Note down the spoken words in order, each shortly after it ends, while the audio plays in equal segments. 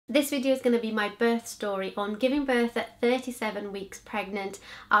This video is going to be my birth story on giving birth at 37 weeks pregnant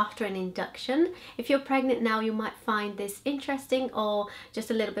after an induction. If you're pregnant now, you might find this interesting, or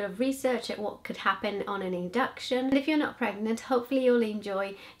just a little bit of research at what could happen on an induction. And if you're not pregnant, hopefully you'll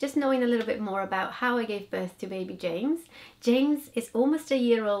enjoy just knowing a little bit more about how I gave birth to baby James. James is almost a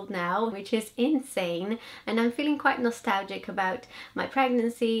year old now, which is insane, and I'm feeling quite nostalgic about my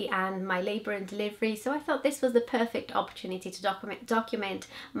pregnancy and my labour and delivery, so I thought this was the perfect opportunity to document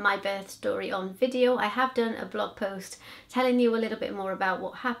my birth story on video. I have done a blog post telling you a little bit more about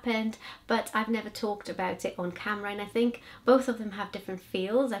what happened, but I've never talked about it on camera, and I think both of them have different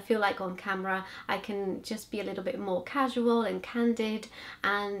feels. I feel like on camera I can just be a little bit more casual and candid,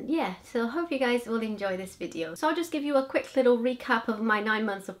 and yeah, so I hope you guys will enjoy this video. So I'll just give you a quick little recap of my 9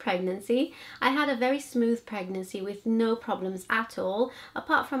 months of pregnancy. I had a very smooth pregnancy with no problems at all.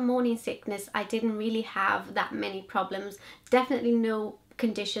 Apart from morning sickness, I didn't really have that many problems. Definitely no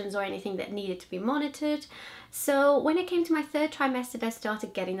conditions or anything that needed to be monitored. So when it came to my 3rd trimester, I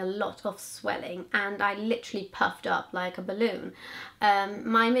started getting a lot of swelling and I literally puffed up like a balloon.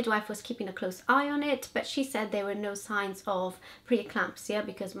 My midwife was keeping a close eye on it, but she said there were no signs of preeclampsia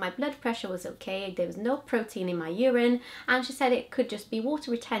because my blood pressure was okay, there was no protein in my urine, and she said it could just be water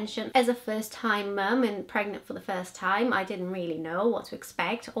retention. As a first time mum and pregnant for the first time, I didn't really know what to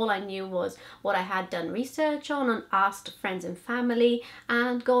expect. All I knew was what I had done research on and asked friends and family,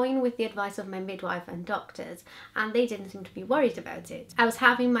 and going with the advice of my midwife and doctors, and they didn't seem to be worried about it. I was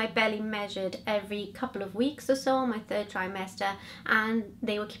having my belly measured every couple of weeks or so on my 3rd trimester, and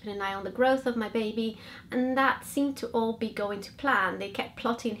they were keeping an eye on the growth of my baby, and that seemed to all be going to plan. They kept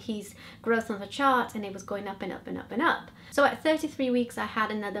plotting his growth on the chart and it was going up and up and up and up. So at 33 weeks I had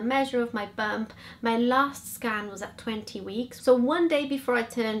another measure of my bump. My last scan was at 20 weeks. So one day before I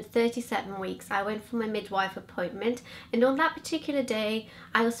turned 37 weeks, I went for my midwife appointment, and on that particular day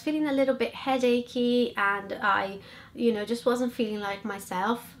I was feeling a little bit headachy, and I just wasn't feeling like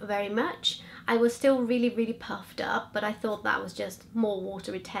myself very much. I was still really puffed up, but I thought that was just more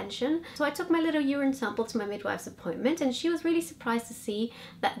water retention. So I took my little urine sample to my midwife's appointment, and she was really surprised to see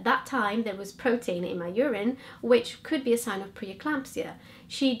that at that time there was protein in my urine, which could be a sign of preeclampsia.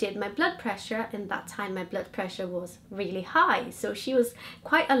 She did my blood pressure, and that time my blood pressure was really high, so she was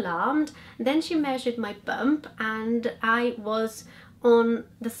quite alarmed. Then she measured my bump, and I was on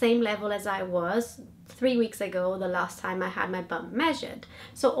the same level as I was 3 weeks ago, the last time I had my bump measured.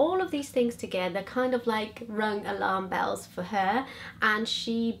 So all of these things together kind of like rung alarm bells for her, and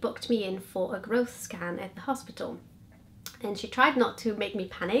she booked me in for a growth scan at the hospital. And she tried not to make me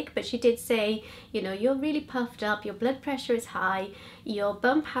panic, but she did say, you're really puffed up, your blood pressure is high, your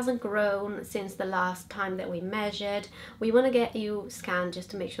bump hasn't grown since the last time that we measured. We want to get you scanned just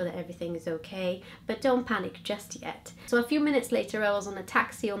to make sure that everything is okay, but don't panic just yet. So a few minutes later, I was on a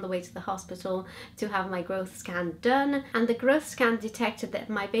taxi on the way to the hospital to have my growth scan done, and the growth scan detected that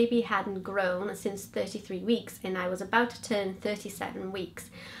my baby hadn't grown since 33 weeks, and I was about to turn 37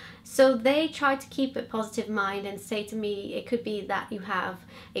 weeks. So they tried to keep a positive mind and say to me, it could be that you have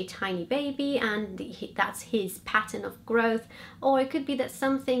a tiny baby and that's his pattern of growth, or it could be that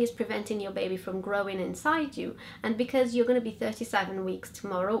something is preventing your baby from growing inside you, and because you're going to be 37 weeks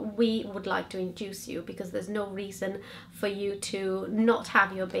tomorrow, we would like to induce you, because there's no reason for you to not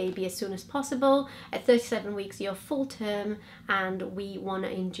have your baby as soon as possible. At 37 weeks you're full term, and we want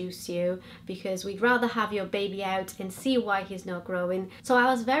to induce you because we'd rather have your baby out and see why he's not growing. So I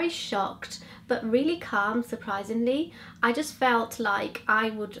was very shocked, but really calm, surprisingly. I just felt like I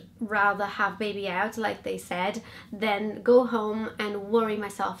would rather have baby out, like they said, than go home and worry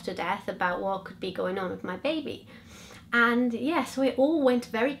myself to death about what could be going on with my baby. And yeah, so it all went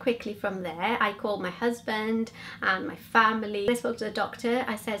very quickly from there. I called my husband and my family. I spoke to the doctor.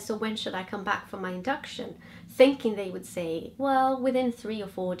 I said, so when should I come back for my induction? Thinking they would say, well, within 3 or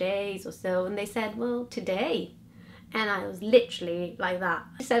 4 days or so. And they said, well, today. And I was literally like that.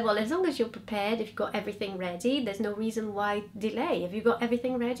 I said, well, as long as you're prepared, if you've got everything ready, there's no reason why delay. Have you got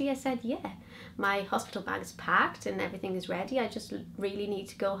everything ready? I said, yeah. My hospital bag is packed and everything is ready. I just really need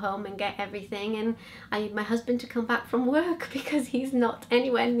to go home and get everything. And I need my husband to come back from work because he's not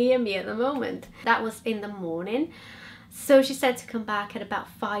anywhere near me at the moment. That was in the morning. So she said to come back at about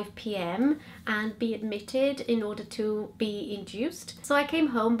 5 p.m. and be admitted in order to be induced. So I came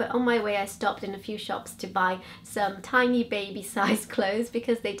home, but on my way I stopped in a few shops to buy some tiny baby size clothes,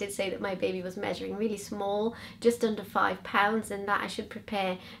 because they did say that my baby was measuring really small, just under 5 pounds, and that I should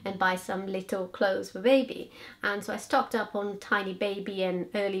prepare and buy some little clothes for baby. And so I stocked up on tiny baby and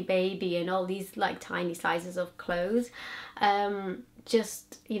early baby and all these like tiny sizes of clothes.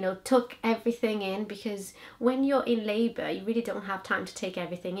 just, you know, took everything in, because when you're in labor you really don't have time to take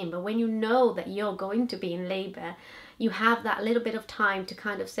everything in, but when you know that you're going to be in labor, you have that little bit of time to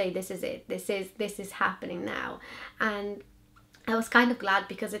kind of say, this is it, this is happening now. And I was kind of glad,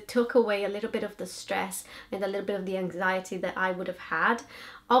 because it took away a little bit of the stress and a little bit of the anxiety that I would have had.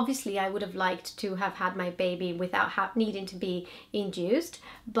 Obviously, I would have liked to have had my baby without needing to be induced,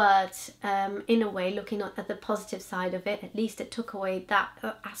 but in a way, looking at the positive side of it, at least it took away that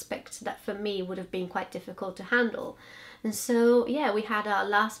aspect that for me would have been quite difficult to handle. And so, yeah, we had our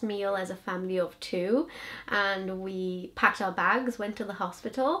last meal as a family of 2, and we packed our bags, went to the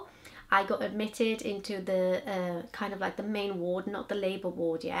hospital. I got admitted into the kind of like the main ward, not the labour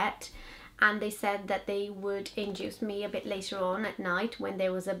ward yet. And they said that they would induce me a bit later on at night when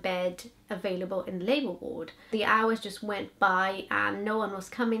there was a bed available in the labour ward. The hours just went by and no one was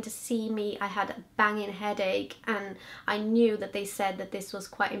coming to see me. I had a banging headache, and I knew that they said that this was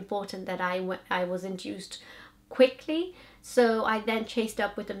quite important, that I was induced quickly. So I then chased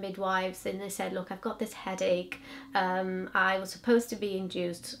up with the midwives, and they said, look, I've got this headache. I was supposed to be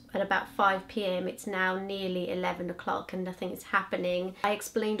induced at about 5 p.m. It's now nearly 11 o'clock and nothing is happening. I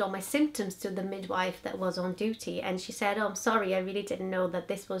explained all my symptoms to the midwife that was on duty, and she said, oh, I'm sorry, I really didn't know that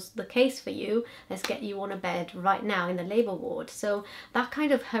this was the case for you. Let's get you on a bed right now in the labour ward. So that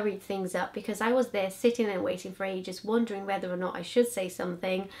kind of hurried things up, because I was there sitting and waiting for ages, wondering whether or not I should say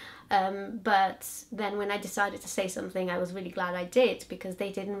something. But then when I decided to say something, I was really glad I did, because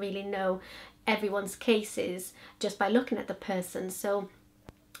they didn't really know everyone's cases just by looking at the person. So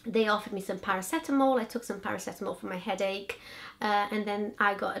they offered me some paracetamol. I took some paracetamol for my headache, and then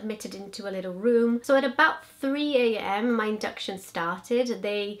I got admitted into a little room. So at about 3 a.m. my induction started.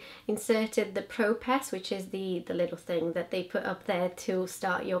 They inserted the Propess, which is the little thing that they put up there to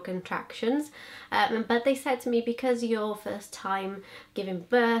start your contractions. But they said to me, because your first time giving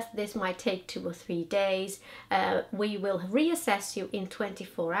birth, this might take 2 or 3 days. We will reassess you in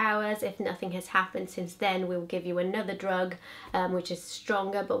 24 hours. If nothing has happened since then, we'll give you another drug, which is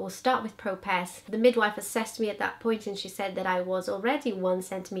stronger, but we'll start with Propess. The midwife assessed me at that point, and she said that I was already 1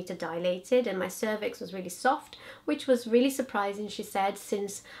 centimetre dilated and my cervix was really soft, which was really surprising, she said,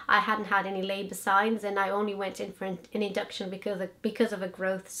 since I hadn't had any labour signs and I only went in for an induction because of a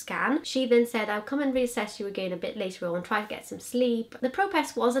growth scan. She then said, I'll come and reassess you again a bit later on, try to get some sleep. The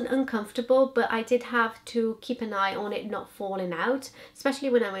Propess wasn't uncomfortable, but I did have to keep an eye on it not falling out, especially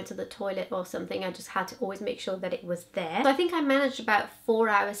when I went to the toilet or something. I just had to always make sure that it was there. So I think I managed about 4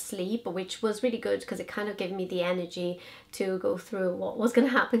 hours sleep, which was really good, because it kind of gave me the energy to go through what was going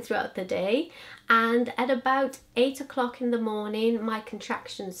to happen throughout the day. And at about 8 o'clock in the morning, my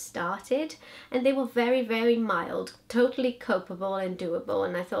contractions started, and they were very, very mild, totally copable and doable.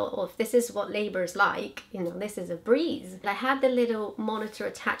 And I thought, oh, if this is what labour is like, you know, this is a breeze. I had the little monitor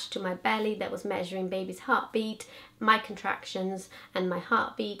attached to my belly that was measuring baby's heartbeat, my contractions and my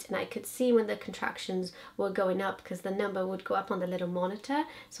heartbeat, and I could see when the contractions were going up, because the number would go up on the little monitor.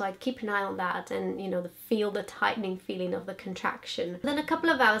 So I'd keep an eye on that and, you know, feel the tightening feeling of the contraction. Then a couple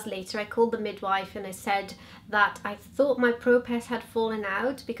of hours later, I called the midwife and I said that I thought my Propess had fallen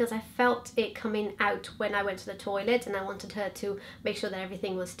out, because I felt it coming out when I went to the toilet, and I wanted her to make sure that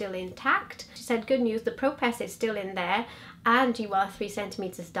everything was still intact. She said, good news, the Propess is still in there and you are 3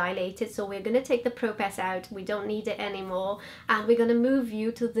 centimeters dilated, so we're going to take the Propess out, we don't need it anymore, and we're going to move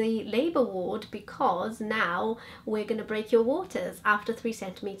you to the labour ward, because now we're going to break your waters. After 3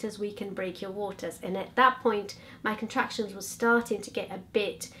 centimeters we can break your waters. And at that point my contractions were starting to get a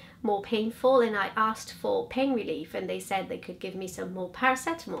bit more painful, and I asked for pain relief, and they said they could give me some more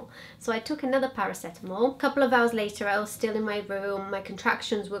paracetamol. So I took another paracetamol. A couple of hours later, I was still in my room. My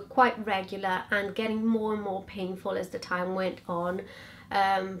contractions were quite regular and getting more and more painful as the time went on,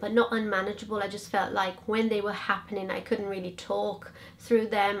 but not unmanageable. I just felt like when they were happening, I couldn't really talk through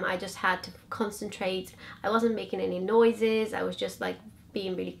them. I just had to concentrate. I wasn't making any noises. I was just like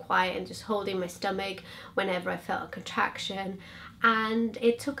being really quiet and just holding my stomach whenever I felt a contraction. And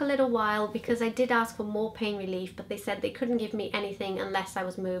it took a little while, because I did ask for more pain relief, but they said they couldn't give me anything unless I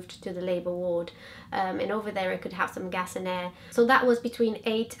was moved to the labour ward, and over there I could have some gas and air. So that was between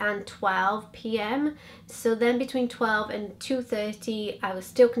 8 and 12 p.m. So then between 12 and 2:30 I was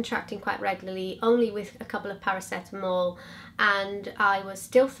still contracting quite regularly, only with a couple of paracetamol, and I was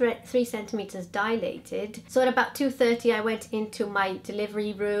still 3 centimeters dilated. So at about 2:30 I went into my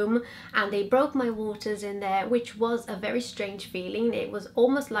delivery room, and they broke my waters in there, which was a very strange feeling. It was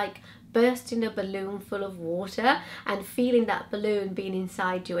almost like bursting a balloon full of water and feeling that balloon being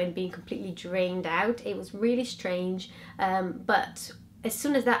inside you and being completely drained out. It was really strange, but as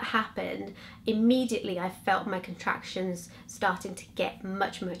soon as that happened, immediately I felt my contractions starting to get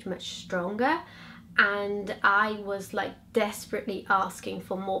much stronger, and I was like desperately asking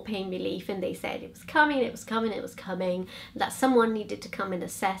for more pain relief, and they said it was coming, that someone needed to come and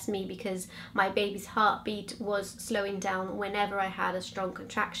assess me because my baby's heartbeat was slowing down whenever I had a strong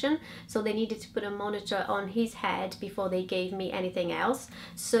contraction, so they needed to put a monitor on his head before they gave me anything else.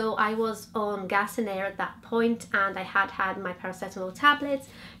 So I was on gas and air at that point, and I had my paracetamol tablets.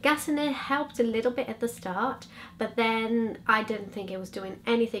 Gas and air helped a little bit at the start, but then I didn't think it was doing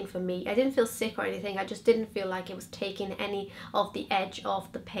anything for me. I didn't feel sick or anything, I just didn't feel like it was taking any of the edge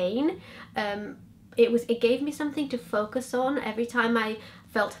off the pain. It gave me something to focus on. Every time I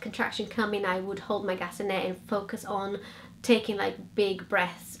felt a contraction coming, I would hold my gas and air and focus on taking like big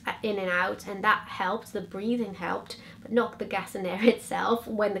breaths in and out, and that helped. The breathing helped, but not the gas and air itself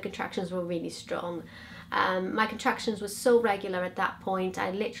when the contractions were really strong. My contractions were so regular at that point.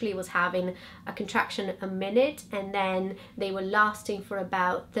 I literally was having a contraction a minute, and then they were lasting for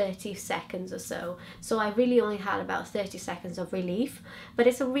about 30 seconds or so. So I really only had about 30 seconds of relief. But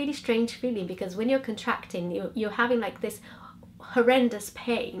it's a really strange feeling, because when you're contracting, you're having like this horrendous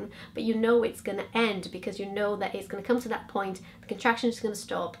pain, but you know it's going to end, because you know that it's going to come to that point, the contraction is going to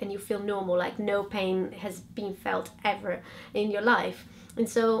stop, and you feel normal, like no pain has been felt ever in your life. And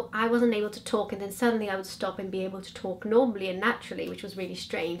so I wasn't able to talk, and then suddenly I would stop and be able to talk normally and naturally, which was really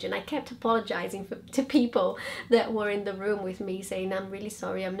strange. And I kept apologizing to people that were in the room with me, saying, I'm really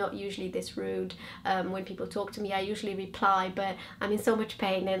sorry, I'm not usually this rude. When people talk to me, I usually reply, but I'm in so much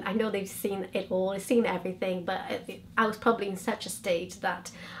pain, and I know they've seen it all, they've seen everything, but I was probably in such a state that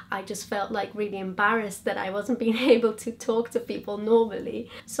I just felt like really embarrassed that I wasn't being able to talk to people normally.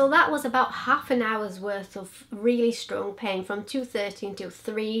 So that was about half an hour's worth of really strong pain from 2:30 until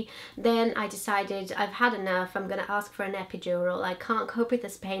 3. Then I decided I've had enough, I'm going to ask for an epidural. I can't cope with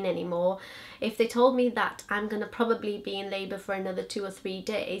this pain anymore. If they told me that I'm going to probably be in labour for another 2 or 3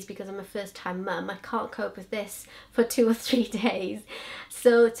 days because I'm a first-time mum, I can't cope with this for 2 or 3 days.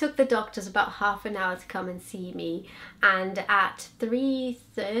 So it took the doctors about half an hour to come and see me, and at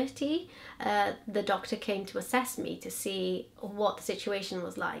 3:30 the doctor came to assess me to see what the situation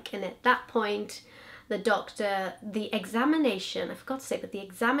was like. And at that point, the examination, I forgot to say, but the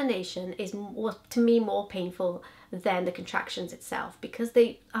examination was to me more painful than the contractions itself, because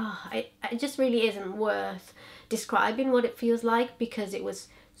it just really isn't worth describing what it feels like, because it was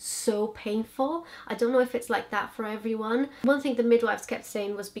so painful. I don't know if it's like that for everyone. One thing the midwives kept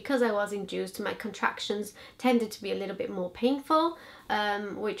saying was because I was induced, my contractions tended to be a little bit more painful,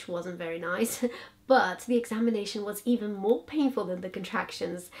 which wasn't very nice. But the examination was even more painful than the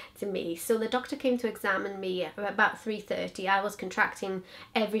contractions to me. So the doctor came to examine me at about 3:30. I was contracting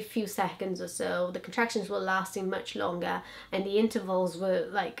every few seconds or so. The contractions were lasting much longer, and the intervals were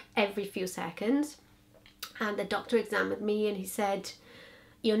like every few seconds. And the doctor examined me, and he said,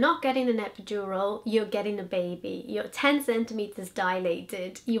 you're not getting an epidural, you're getting a baby. You're 10 centimeters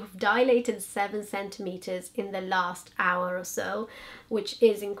dilated. You've dilated 7 centimeters in the last hour or so, which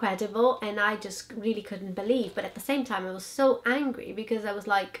is incredible. And I just really couldn't believe. But at the same time, I was so angry, because I was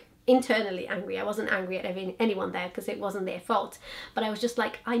like, internally angry. I wasn't angry at anyone there, because it wasn't their fault, but I was just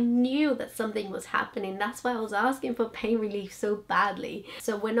like, I knew that something was happening. That's why I was asking for pain relief so badly.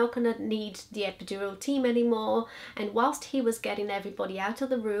 So we're not gonna need the epidural team anymore. And whilst he was getting everybody out of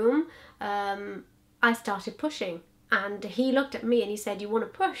the room, I started pushing. And he looked at me and he said, you want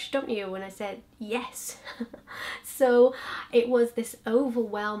to push, don't you? And I said, yes. So it was this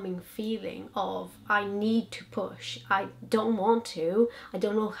overwhelming feeling of, I need to push. I don't want to, I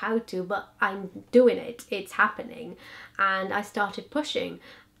don't know how to, but I'm doing it. It's happening. And I started pushing.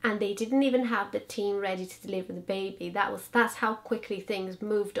 And they didn't even have the team ready to deliver the baby. That's how quickly things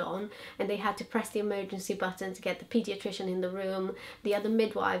moved on, and they had to press the emergency button to get the pediatrician in the room, the other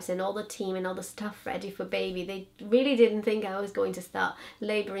midwives and all the team and all the stuff ready for baby. They really didn't think I was going to start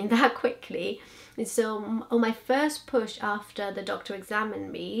labouring that quickly. And so on my first push after the doctor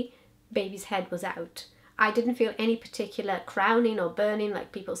examined me, baby's head was out. I didn't feel any particular crowning or burning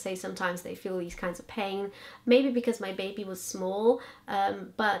like people say sometimes they feel these kinds of pain. Maybe because my baby was small,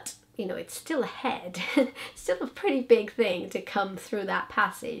 but you know, it's still a head. Still a pretty big thing to come through that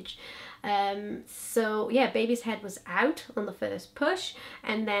passage. So yeah, baby's head was out on the first push,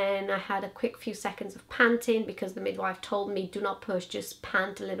 and then I had a quick few seconds of panting because the midwife told me, do not push, just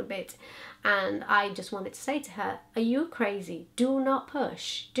pant a little bit. And I just wanted to say to her, are you crazy? Do not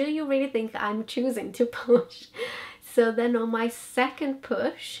push. Do you really think I'm choosing to push? So then on my second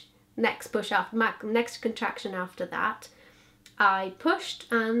push, next contraction after that, I pushed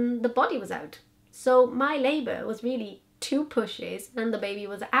and the body was out. So my labour was really 2 pushes and the baby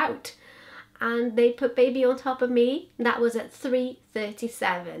was out. And they put baby on top of me. That was at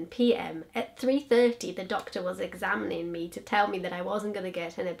 3:37 p.m. At 3:30 the doctor was examining me to tell me that I wasn't going to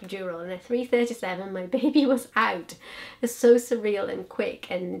get an epidural, and at 3:37 my baby was out. It's so surreal and quick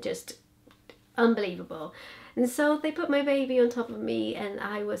and just unbelievable. And so they put my baby on top of me, and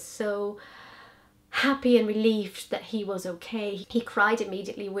I was so happy and relieved that he was okay. He cried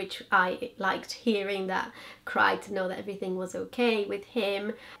immediately, which I liked hearing, that cried to know that everything was okay with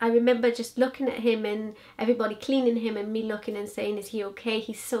him. I remember just looking at him and everybody cleaning him and me looking and saying, is he okay?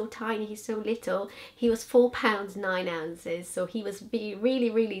 He's so tiny, he's so little. He was 4 pounds 9 ounces, so he was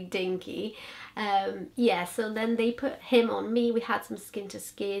really dinky. Yeah, so then they put him on me. We had some skin to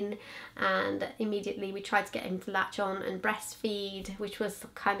skin, and immediately we tried to get him to latch on and breastfeed, which was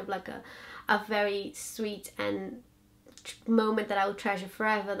kind of like a very sweet and moment that I will treasure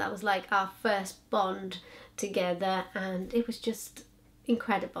forever. That was like our first bond together, and it was just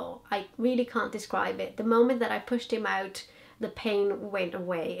incredible. I really can't describe it. The moment that I pushed him out, the pain went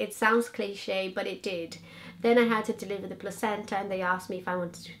away. It sounds cliche, but it did. Then I had to deliver the placenta, and they asked me if I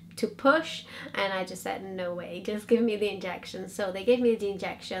wanted to push, and I just said no way, just give me the injection. So they gave me the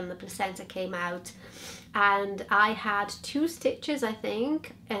injection, the placenta came out, and I had 2 stitches, I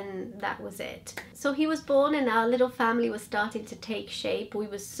think, and that was it. So he was born, and our little family was starting to take shape. We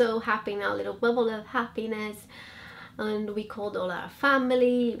were so happy in our little bubble of happiness, and we called all our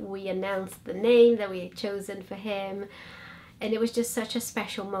family. We announced the name that we had chosen for him, and it was just such a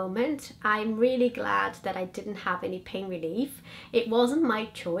special moment. I'm really glad that I didn't have any pain relief. It wasn't my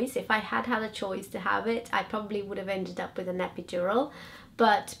choice. If I had had a choice to have it, I probably would have ended up with an epidural.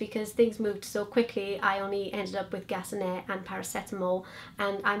 But because things moved so quickly, I only ended up with gas and air and paracetamol,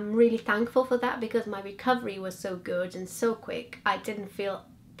 and I'm really thankful for that because my recovery was so good and so quick. I didn't feel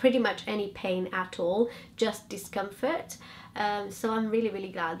pretty much any pain at all, just discomfort. So I'm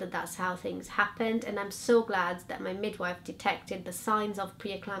really glad that that's how things happened, and I'm so glad that my midwife detected the signs of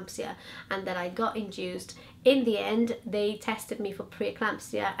preeclampsia and that I got induced. In the end, they tested me for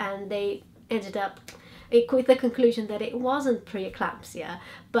preeclampsia, and they ended up with the conclusion that it wasn't preeclampsia,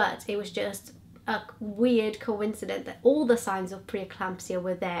 but it was just a weird coincidence that all the signs of preeclampsia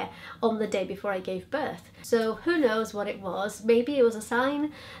were there on the day before I gave birth. So who knows what it was. Maybe it was a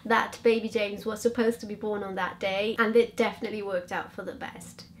sign that baby James was supposed to be born on that day, and it definitely worked out for the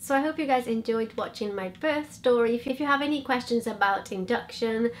best. So I hope you guys enjoyed watching my birth story. If you have any questions about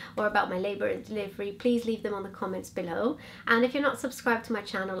induction or about my labour and delivery, please leave them on the comments below. And if you're not subscribed to my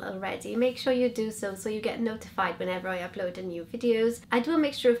channel already, make sure you do so you get notified whenever I upload a new videos. I do a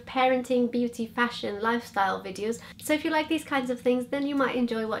mixture of parenting, beauty, fashion, lifestyle videos. So if you like these kinds of things, then you might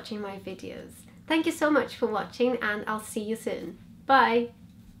enjoy watching my videos. Thank you so much for watching, and I'll see you soon. Bye!